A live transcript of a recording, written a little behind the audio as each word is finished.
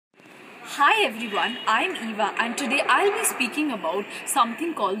Hi everyone, I'm Eva and today I'll be speaking about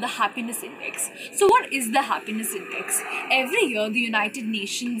something called the Happiness Index. So what is the Happiness Index? Every year the United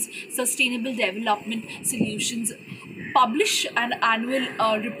Nations Sustainable Development Solutions publish an annual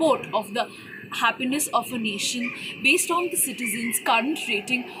report of the happiness of a nation based on the citizens' current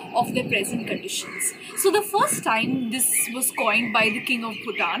rating of their present conditions. So the first time this was coined by the King of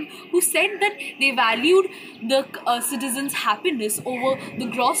Bhutan, who said that they valued the citizens' happiness over the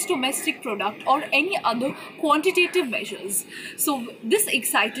gross domestic product or any other quantitative measures. So this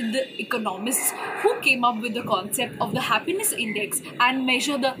excited the economists who came up with the concept of the happiness index and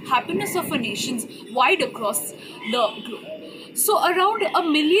measure the happiness of a nation's wide across the globe. So around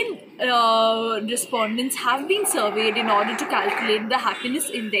 1 million respondents have been surveyed in order to calculate the happiness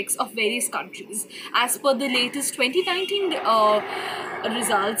index of various countries. As per the latest 2019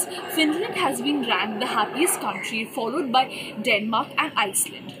 results, Finland has been ranked the happiest country, followed by Denmark and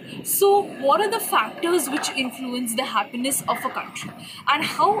Iceland. So what are the factors which influence the happiness of a country and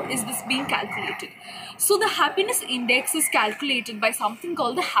how is this being calculated? So the happiness index is calculated by something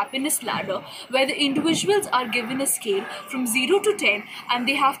called the happiness ladder, where the individuals are given a scale from 0 to 10 and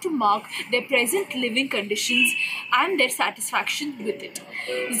they have to mark their present living conditions and their satisfaction with it.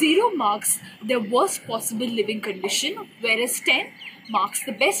 0 marks their worst possible living condition, whereas 10 marks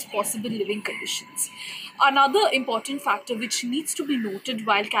the best possible living conditions. Another important factor which needs to be noted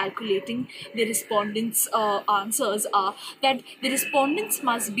while calculating the respondents' answers are that the respondents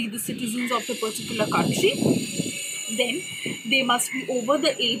must be the citizens of the particular country, then they must be over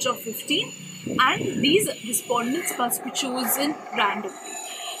the age of 15, and these respondents must be chosen randomly.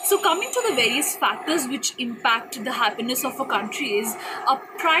 So coming to the various factors which impact the happiness of a country is, a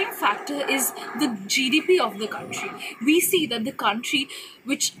prime factor is the GDP of the country. We see that the country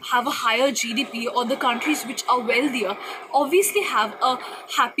which have a higher GDP or the countries which are wealthier obviously have a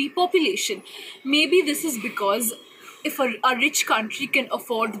happy population. Maybe this is because if a rich country can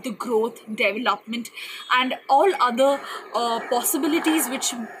afford the growth, development and all other possibilities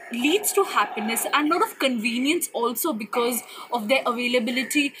which leads to happiness and lot of convenience also because of their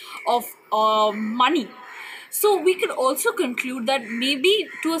availability of money. So we can also conclude that maybe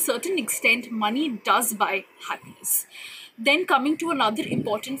to a certain extent money does buy happiness. Then coming to another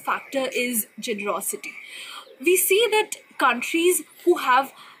important factor is generosity. We see that countries who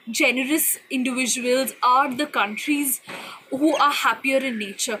have generous individuals are the countries who are happier in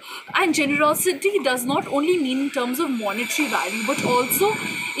nature. And generosity does not only mean in terms of monetary value, but also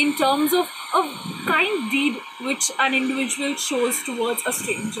in terms of a kind deed which an individual shows towards a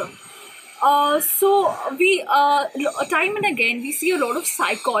stranger. Time and again, we see a lot of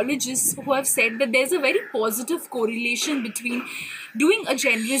psychologists who have said that there's a very positive correlation between doing a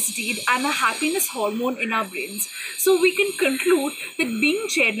generous deed and a happiness hormone in our brains. So we can conclude that being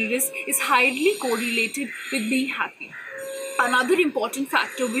generous is highly correlated with being happy. Another important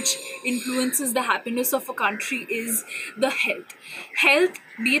factor which influences the happiness of a country is the health. Health,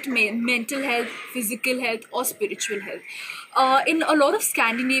 be it mental health, physical health or spiritual health. In a lot of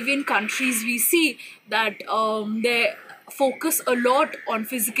Scandinavian countries, we see that they focus a lot on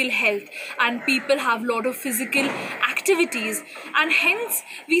physical health and people have a lot of physical activities, and hence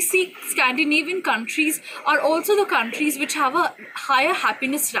we see Scandinavian countries are also the countries which have a higher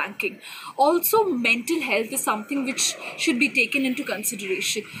happiness ranking. Also, mental health is something which should be taken into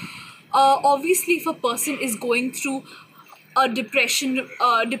consideration. Obviously, if a person is going through a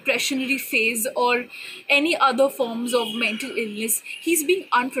depressionary phase or any other forms of mental illness, he's being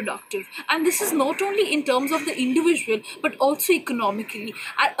unproductive, and this is not only in terms of the individual but also economically.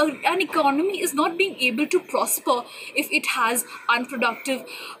 An economy is not being able to prosper if it has unproductive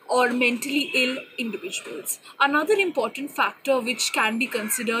or mentally ill individuals. Another important factor which can be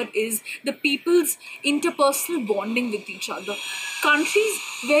considered is the people's interpersonal bonding with each other. Countries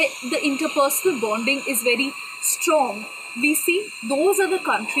where the interpersonal bonding is very strong, we see those are the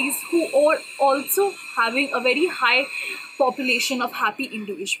countries who are also having a very high population of happy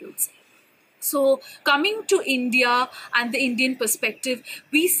individuals. So coming to India and the Indian perspective,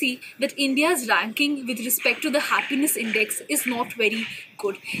 we see that India's ranking with respect to the happiness index is not very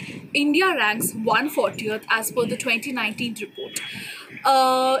good. India ranks 140th as per the 2019 report.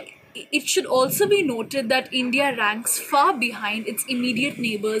 It should also be noted that India ranks far behind its immediate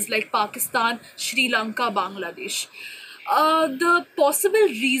neighbors like Pakistan, Sri Lanka, Bangladesh. The possible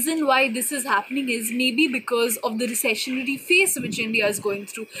reason why this is happening is maybe because of the recessionary phase which India is going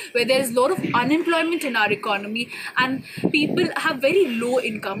through, where there is a lot of unemployment in our economy and people have very low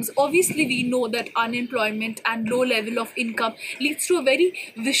incomes. Obviously, we know that unemployment and low level of income leads to a very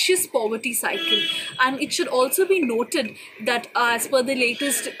vicious poverty cycle. And it should also be noted that as per the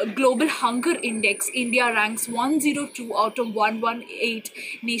latest Global Hunger Index, India ranks 102 out of 118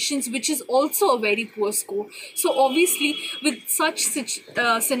 nations, which is also a very poor score. So obviously, with such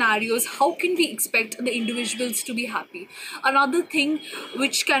scenarios, how can we expect the individuals to be happy? Another thing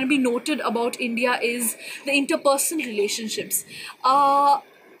which can be noted about India is the interpersonal relationships.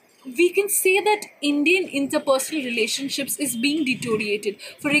 We can say that Indian interpersonal relationships is being deteriorated.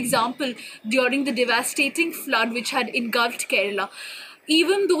 For example, during the devastating flood which had engulfed Kerala,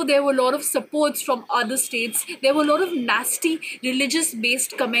 even though there were a lot of supports from other states, there were a lot of nasty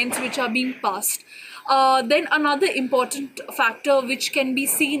religious-based comments which are being passed. Then another important factor which can be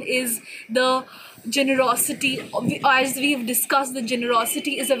seen is the generosity. As we've discussed, the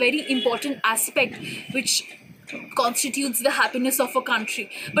generosity is a very important aspect which constitutes the happiness of a country.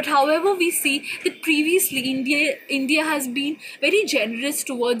 But however, we see that previously India has been very generous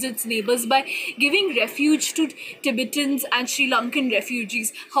towards its neighbors by giving refuge to Tibetans and Sri Lankan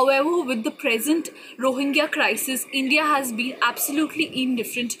refugees. However, with the present Rohingya crisis, India has been absolutely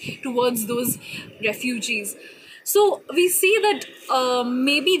indifferent towards those refugees. So we see that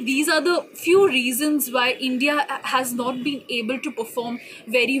maybe these are the few reasons why India has not been able to perform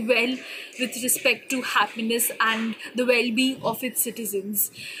very well with respect to happiness and the well-being of its citizens.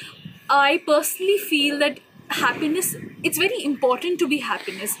 I personally feel that happiness, it's very important to be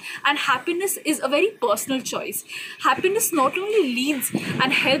happiness, and happiness is a very personal choice. Happiness not only leads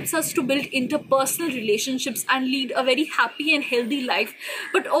and helps us to build interpersonal relationships and lead a very happy and healthy life,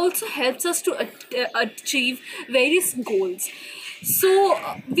 but also helps us to achieve various goals. So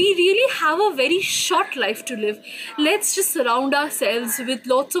we really have a very short life to live. Let's just surround ourselves with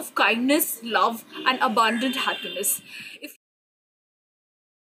lots of kindness, love, and abundant happiness. If